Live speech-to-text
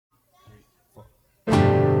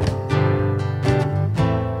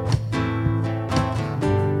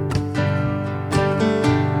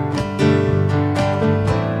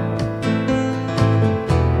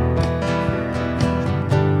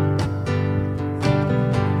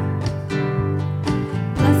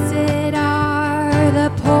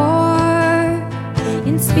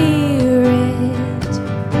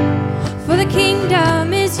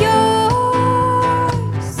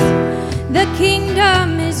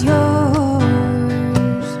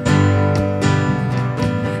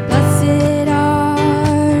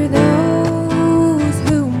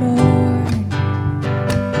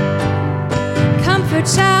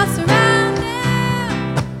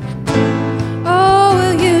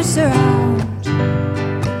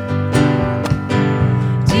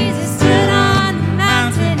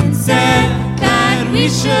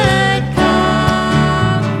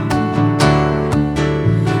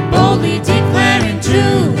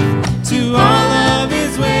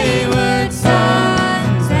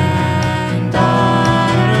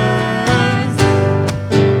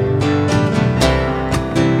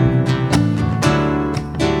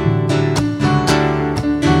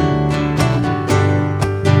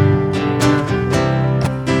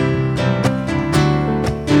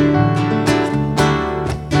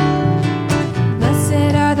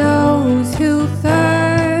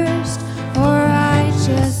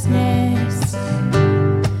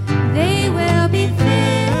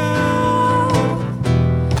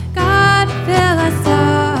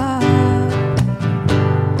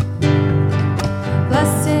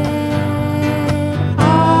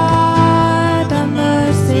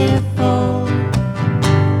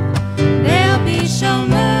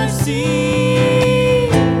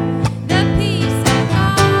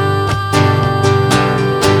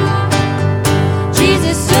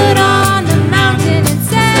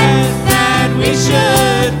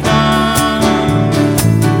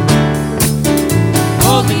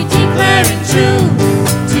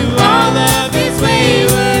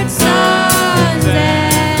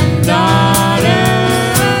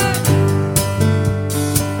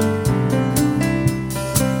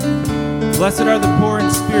Blessed are the poor in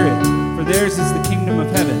spirit, for theirs is the kingdom of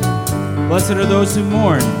heaven. Blessed are those who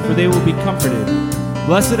mourn, for they will be comforted.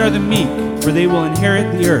 Blessed are the meek, for they will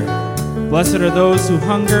inherit the earth. Blessed are those who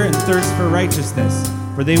hunger and thirst for righteousness,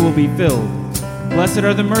 for they will be filled. Blessed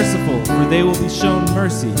are the merciful, for they will be shown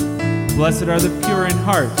mercy. Blessed are the pure in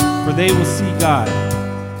heart, for they will see God.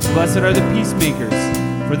 Blessed are the peacemakers,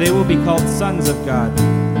 for they will be called sons of God.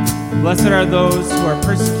 Blessed are those who are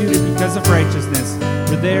persecuted because of righteousness,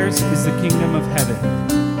 for theirs is the kingdom of heaven.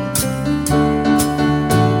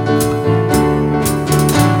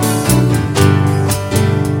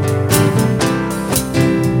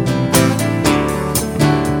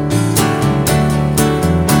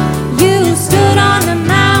 You stood on the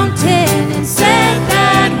mountain and said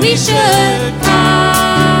that we should come,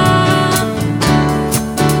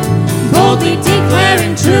 boldly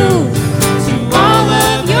declaring truth to all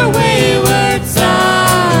of your wayward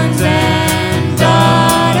sons and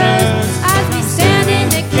daughters, as we stand in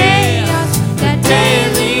the chaos that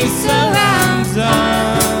daily surrounds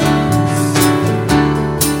us.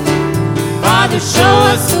 Father, show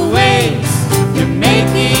us the ways you're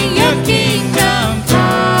making your kingdom come.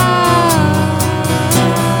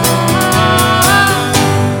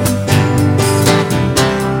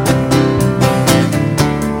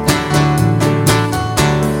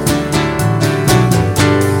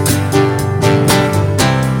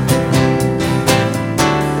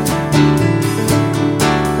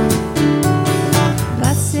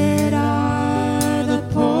 Blessed are the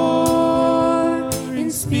poor in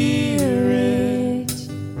spirit,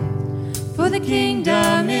 for the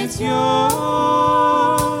kingdom is yours.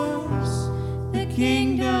 The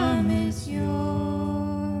kingdom